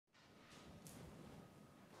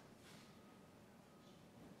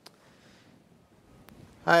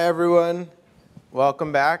Hi, everyone.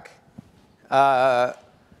 Welcome back. On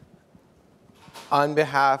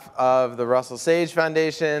behalf of the Russell Sage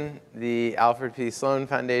Foundation, the Alfred P. Sloan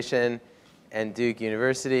Foundation, and Duke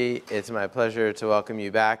University, it's my pleasure to welcome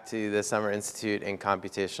you back to the Summer Institute in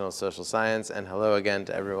Computational Social Science, and hello again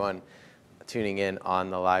to everyone tuning in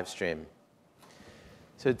on the live stream.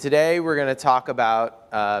 So today we're going to talk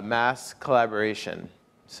about mass collaboration.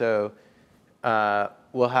 So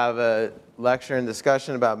we'll have a lecture and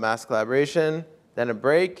discussion about mass collaboration, then a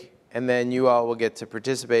break, and then you all will get to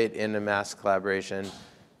participate in a mass collaboration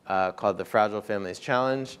called the Fragile Families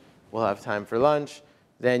Challenge. We'll have time for lunch.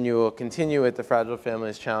 Then you will continue with the Fragile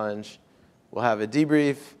Families Challenge. We'll have a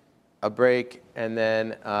debrief, a break, and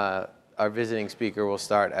then our visiting speaker will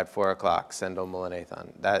start at 4 o'clock, Sendhil Mullainathan.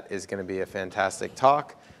 That is going to be a fantastic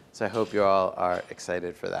talk, so I hope you all are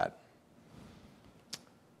excited for that.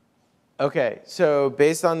 Okay, so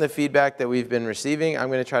based on the feedback that we've been receiving, I'm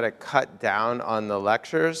going to try to cut down on the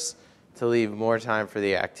lectures to leave more time for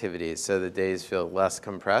the activities so the days feel less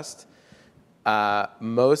compressed.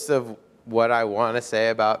 Most of what I want to say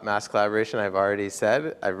about mass collaboration I've already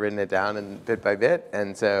said. I've written it down bit by bit,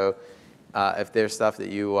 and so if there's stuff that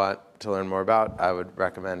you want to learn more about, I would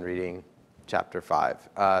recommend reading chapter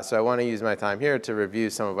 5. So I want to use my time here to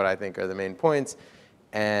review some of what I think are the main points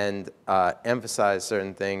and emphasize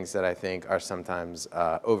certain things that I think are sometimes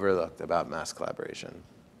overlooked about mass collaboration.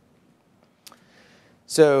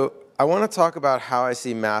 So I want to talk about how I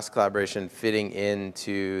see mass collaboration fitting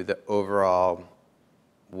into the overall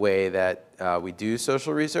way that we do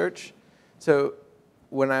social research. So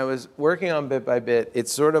when I was working on Bit by Bit,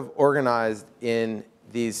 it's sort of organized in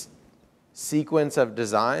these sequence of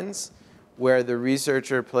designs where the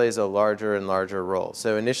researcher plays a larger and larger role.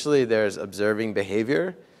 So initially, there's observing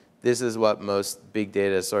behavior. This is what most big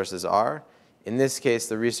data sources are. In this case,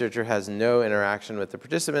 the researcher has no interaction with the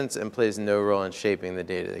participants and plays no role in shaping the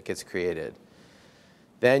data that gets created.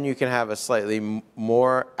 Then you can have a slightly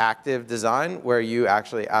more active design where you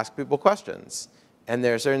actually ask people questions. And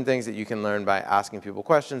there are certain things that you can learn by asking people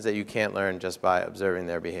questions that you can't learn just by observing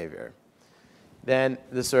their behavior. Then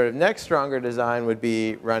the sort of next stronger design would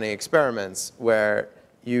be running experiments where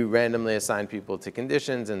you randomly assign people to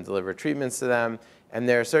conditions and deliver treatments to them. And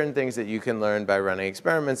there are certain things that you can learn by running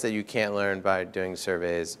experiments that you can't learn by doing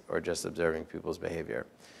surveys or just observing people's behavior.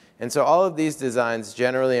 And so all of these designs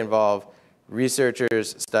generally involve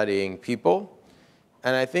researchers studying people.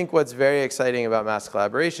 And I think what's very exciting about mass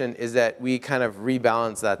collaboration is that we kind of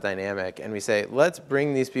rebalance that dynamic and we say, let's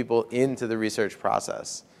bring these people into the research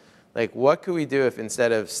process. Like, what could we do if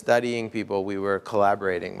instead of studying people, we were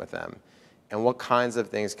collaborating with them? And what kinds of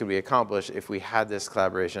things could we accomplish if we had this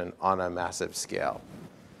collaboration on a massive scale?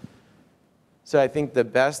 So I think the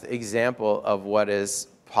best example of what is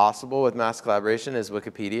possible with mass collaboration is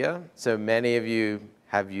Wikipedia. So many of you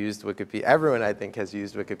have used Wikipedia. Everyone, I think, has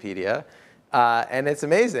used Wikipedia. And it's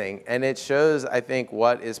amazing. And it shows, I think,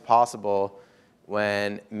 what is possible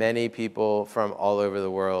when many people from all over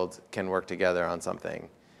the world can work together on something.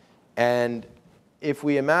 And if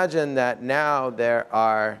we imagine that now there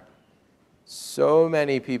are so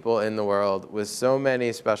many people in the world with so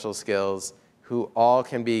many special skills who all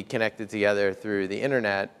can be connected together through the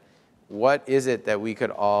internet, what is it that we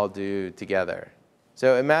could all do together?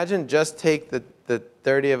 So imagine just take the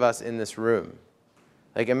 30 of us in this room.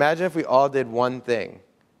 Like, imagine if we all did one thing.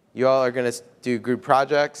 You all are going to do group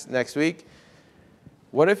projects next week.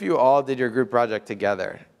 What if you all did your group project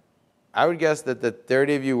together? I would guess that the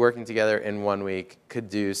 30 of you working together in 1 week could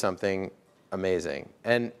do something amazing.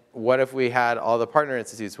 And what if we had all the partner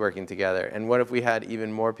institutes working together? And what if we had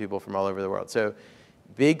even more people from all over the world? So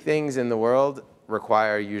big things in the world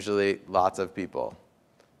require usually lots of people.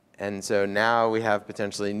 And so now we have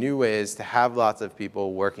potentially new ways to have lots of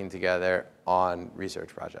people working together on research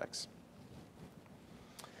projects.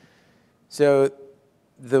 So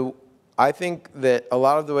I think that a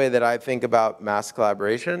lot of the way that I think about mass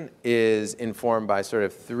collaboration is informed by sort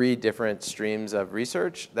of 3 different streams of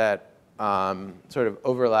research that sort of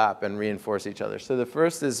overlap and reinforce each other. So the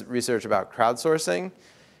first is research about crowdsourcing.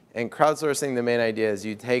 And crowdsourcing, the main idea is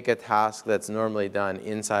you take a task that's normally done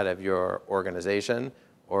inside of your organization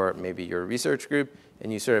or maybe your research group,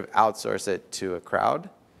 and you sort of outsource it to a crowd.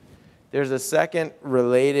 There's a second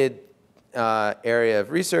related area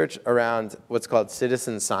of research around what's called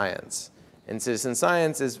citizen science. And citizen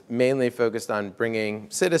science is mainly focused on bringing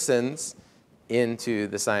citizens into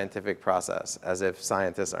the scientific process, as if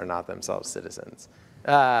scientists are not themselves citizens.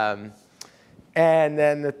 And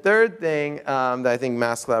then the third thing that I think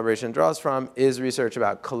mass collaboration draws from is research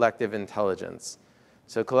about collective intelligence.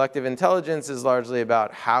 So collective intelligence is largely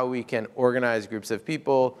about how we can organize groups of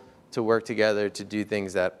people to work together to do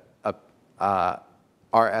things that are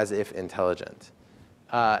as if intelligent.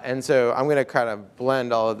 And so I'm going to kind of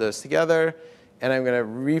blend all of those together, and I'm going to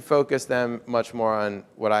refocus them much more on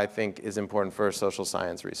what I think is important for social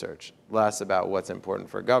science research, less about what's important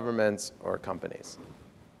for governments or companies.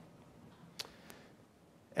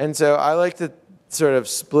 And so I like to sort of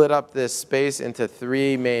split up this space into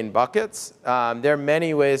 3 main buckets. There are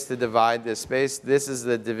many ways to divide this space. This is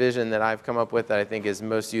the division that I've come up with that I think is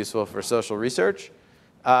most useful for social research.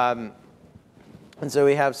 And so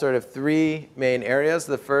we have sort of 3 main areas.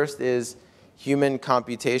 The first is human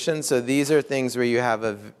computation. So these are things where you have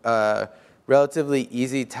a relatively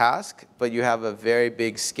easy task, but you have a very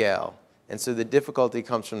big scale. And so the difficulty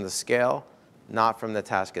comes from the scale, not from the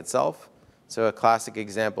task itself. So a classic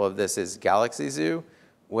example of this is Galaxy Zoo,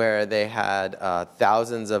 where they had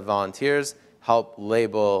thousands of volunteers help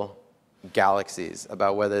label galaxies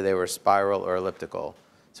about whether they were spiral or elliptical.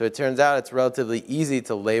 So it turns out it's relatively easy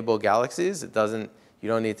to label galaxies. You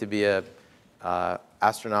don't need to be a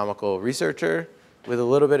astronomical researcher. With a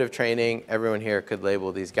little bit of training, everyone here could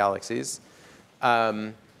label these galaxies.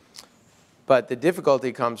 But the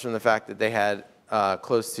difficulty comes from the fact that they had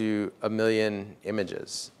close to 1 million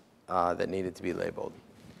images that needed to be labeled.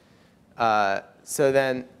 So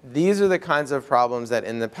then these are the kinds of problems that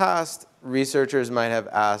in the past researchers might have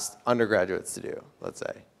asked undergraduates to do, let's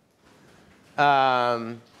say.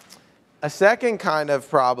 A second kind of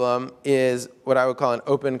problem is what I would call an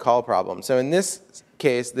open call problem. So in this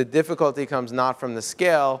case, the difficulty comes not from the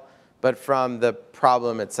scale, but from the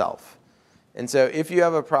problem itself. And so if you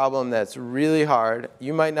have a problem that's really hard,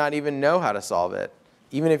 you might not even know how to solve it,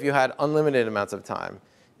 even if you had unlimited amounts of time.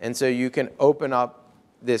 And so you can open up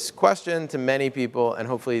this question to many people, and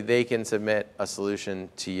hopefully they can submit a solution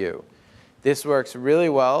to you. This works really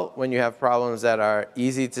well when you have problems that are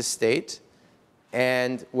easy to state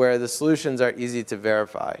and where the solutions are easy to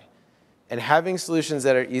verify. And having solutions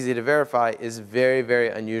that are easy to verify is very, very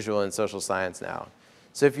unusual in social science now.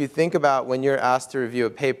 So if you think about when you're asked to review a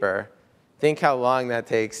paper, think how long that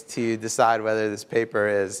takes to decide whether this paper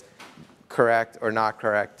is correct or not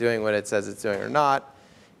correct, doing what it says it's doing or not.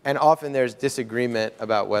 And often there's disagreement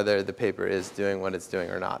about whether the paper is doing what it's doing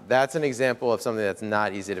or not. That's an example of something that's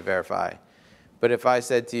not easy to verify. But if I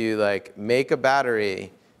said to you, like, make a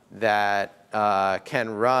battery that can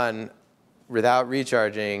run without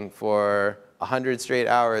recharging for 100 straight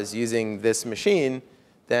hours using this machine,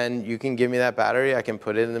 then you can give me that battery, I can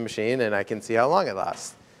put it in the machine, and I can see how long it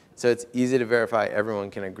lasts. So it's easy to verify. Everyone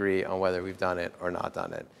can agree on whether we've done it or not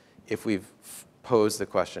done it if we've posed the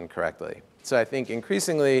question correctly. So I think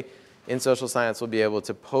increasingly in social science we'll be able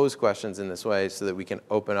to pose questions in this way so that we can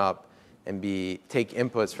open up and take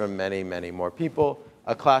inputs from many, many more people.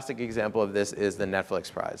 A classic example of this is the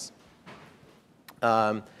Netflix Prize.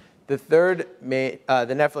 The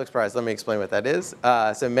Netflix Prize, let me explain what that is.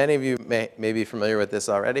 So many of you may be familiar with this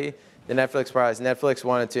already. The Netflix Prize, Netflix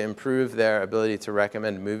wanted to improve their ability to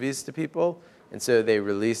recommend movies to people. And so they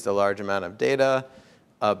released a large amount of data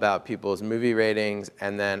about people's movie ratings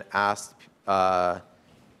and then asked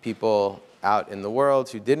people out in the world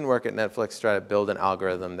who didn't work at Netflix to try to build an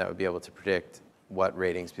algorithm that would be able to predict what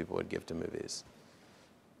ratings people would give to movies.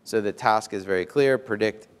 So the task is very clear: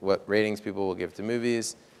 predict what ratings people will give to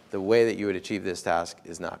movies. The way that you would achieve this task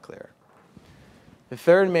is not clear. The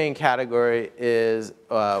third main category is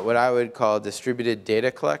what I would call distributed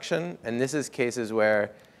data collection. And this is cases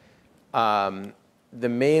where the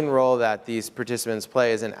main role that these participants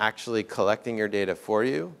play is in actually collecting your data for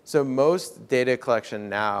you. So most data collection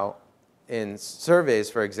now in surveys,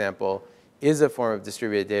 for example, is a form of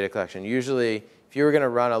distributed data collection. Usually, if you were going to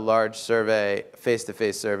run a large survey,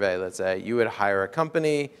 face-to-face survey, let's say, you would hire a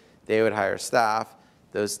company, they would hire staff,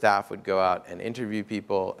 those staff would go out and interview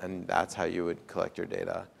people, and that's how you would collect your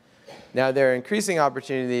data. Now, there are increasing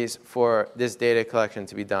opportunities for this data collection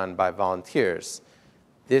to be done by volunteers.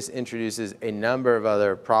 This introduces a number of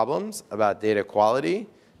other problems about data quality,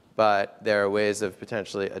 but there are ways of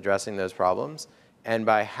potentially addressing those problems. And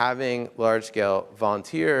by having large-scale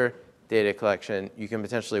volunteer data collection, you can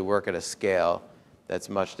potentially work at a scale that's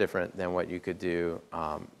much different than what you could do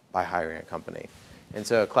by hiring a company. And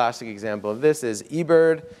so a classic example of this is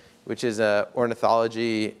eBird, which is an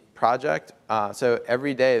ornithology project. So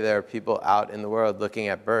every day there are people out in the world looking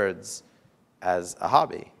at birds as a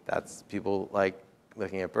hobby. That's people like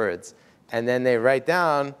looking at birds. And then they write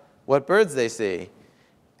down what birds they see.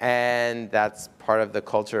 And that's part of the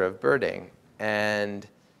culture of birding. And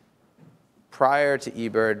prior to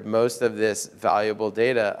eBird, most of this valuable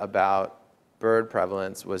data about bird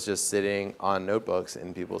prevalence was just sitting on notebooks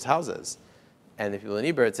in people's houses. And the people in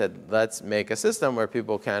eBird said, let's make a system where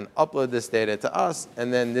people can upload this data to us,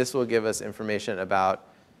 and then this will give us information about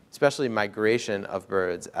especially migration of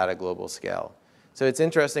birds at a global scale. So it's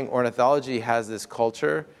interesting, ornithology has this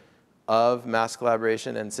culture of mass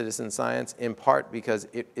collaboration and citizen science, in part because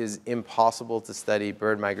it is impossible to study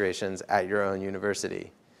bird migrations at your own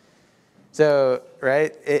university. So,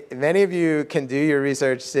 right, many of you can do your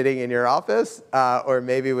research sitting in your office or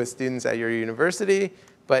maybe with students at your university,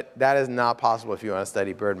 but that is not possible if you want to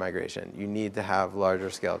study bird migration. You need to have larger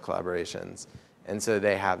scale collaborations. And so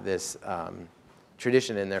they have this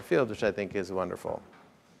tradition in their field, which I think is wonderful.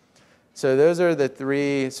 So those are the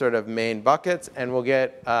three sort of main buckets, and we'll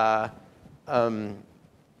get, I'll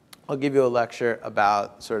give you a lecture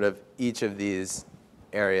about sort of each of these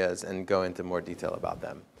areas and go into more detail about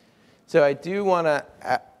them. So I do want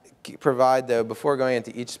to provide, though, before going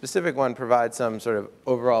into each specific one, provide some sort of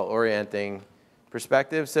overall orienting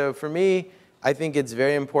perspective. So for me, I think it's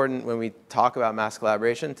very important when we talk about mass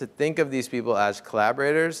collaboration to think of these people as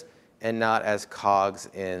collaborators and not as cogs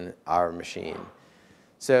in our machine.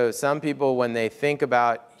 So some people, when they think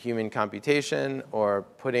about human computation or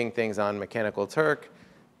putting things on Mechanical Turk,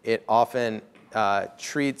 it often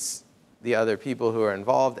treats the other people who are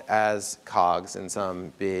involved as cogs in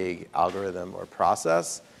some big algorithm or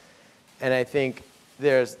process. And I think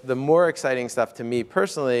the more exciting stuff to me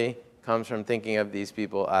personally comes from thinking of these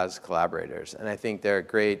people as collaborators. And I think there are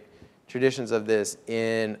great traditions of this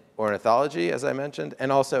in ornithology, as I mentioned,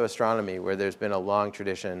 and also astronomy, where there's been a long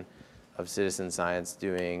tradition of citizen science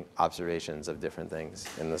doing observations of different things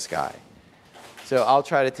in the sky. So I'll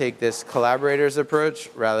try to take this collaborators approach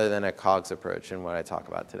rather than a cogs approach in what I talk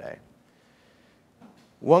about today.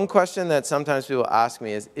 One question that sometimes people ask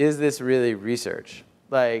me is this really research?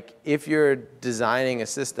 Like, if you're designing a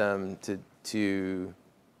system to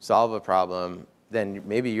solve a problem, then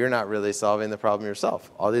maybe you're not really solving the problem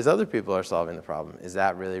yourself. All these other people are solving the problem. Is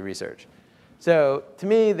that really research? So to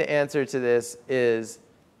me, the answer to this is,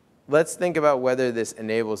 let's think about whether this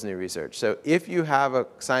enables new research. So if you have a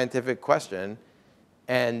scientific question,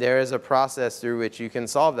 and there is a process through which you can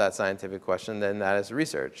solve that scientific question, then that is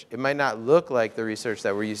research. It might not look like the research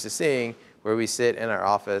that we're used to seeing, where we sit in our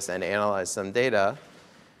office and analyze some data,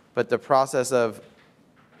 but the process of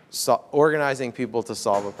organizing people to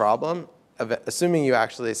solve a problem, assuming you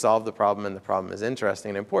actually solve the problem and the problem is interesting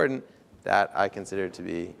and important, that I consider to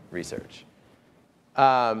be research.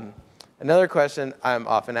 Another question I'm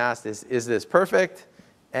often asked is this perfect?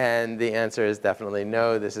 And the answer is definitely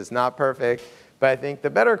no, this is not perfect. But I think the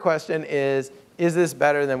better question is this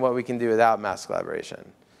better than what we can do without mass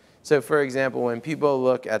collaboration? So for example, when people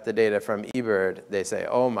look at the data from eBird, they say,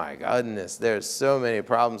 oh my goodness, there's so many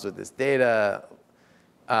problems with this data.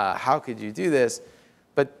 How could you do this?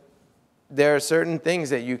 But there are certain things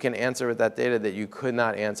that you can answer with that data that you could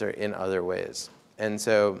not answer in other ways. And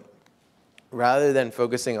so rather than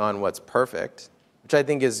focusing on what's perfect, which I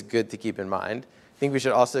think is good to keep in mind, I think we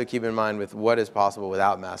should also keep in mind with what is possible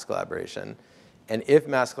without mass collaboration. And if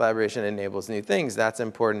mass collaboration enables new things, that's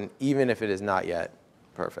important even if it is not yet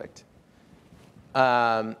perfect.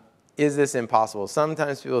 Is this impossible?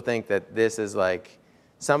 Sometimes people think that this is like,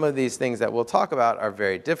 some of these things that we'll talk about are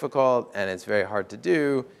very difficult and it's very hard to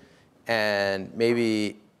do, and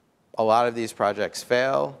maybe a lot of these projects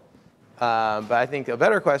fail. But I think a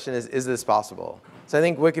better question is this possible? So I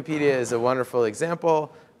think Wikipedia is a wonderful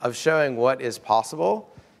example of showing what is possible.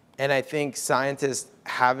 And I think scientists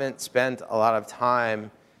haven't spent a lot of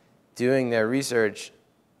time doing their research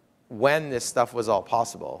when this stuff was all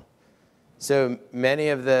possible. So many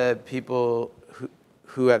of the people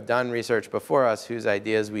who have done research before us, whose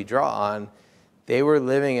ideas we draw on, they were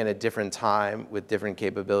living in a different time with different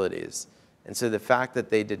capabilities. And so the fact that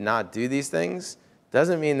they did not do these things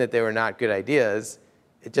doesn't mean that they were not good ideas.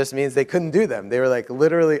 It just means they couldn't do them. They were like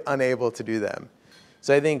literally unable to do them.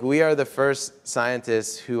 So I think we are the first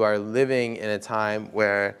scientists who are living in a time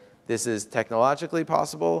where this is technologically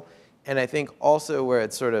possible, and I think also where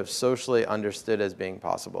it's sort of socially understood as being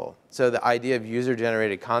possible. So the idea of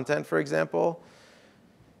user-generated content, for example,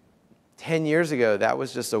 10 years ago, that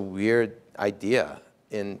was just a weird idea,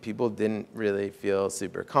 and people didn't really feel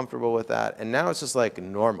super comfortable with that. And now it's just like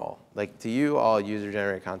normal. Like to you, all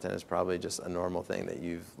user-generated content is probably just a normal thing that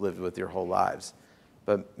you've lived with your whole lives.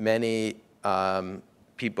 But many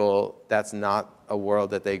people, that's not a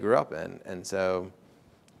world that they grew up in, and so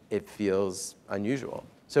it feels unusual.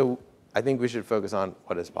 So I think we should focus on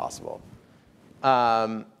what is possible.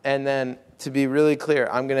 And then to be really clear,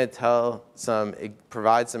 I'm going to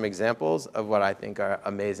provide some examples of what I think are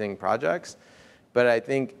amazing projects. But I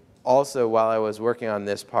think also, while I was working on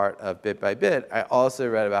this part of Bit by Bit, I also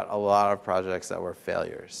read about a lot of projects that were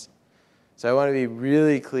failures. So I want to be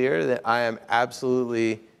really clear that I am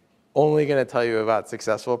absolutely only going to tell you about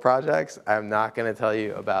successful projects. I'm not going to tell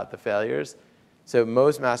you about the failures. So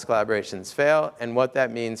most mass collaborations fail, and what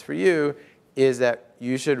that means for you is that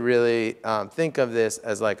you should really think of this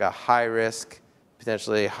as like a high risk,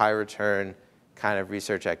 potentially high return kind of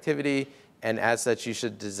research activity. And as such, you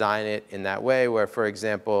should design it in that way where, for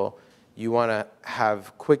example, you want to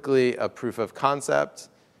have quickly a proof of concept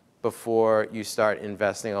before you start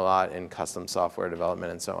investing a lot in custom software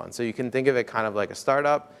development and so on. So you can think of it kind of like a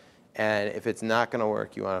startup. And if it's not going to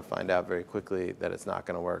work, you want to find out very quickly that it's not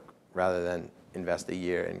going to work rather than invest a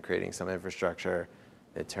year in creating some infrastructure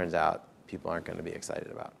that turns out people aren't going to be excited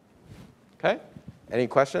about. OK? Any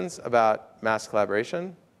questions about mass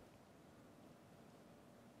collaboration?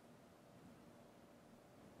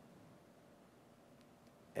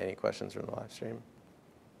 Any questions from the live stream?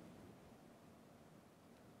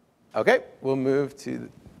 OK, we'll move to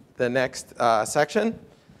the next section.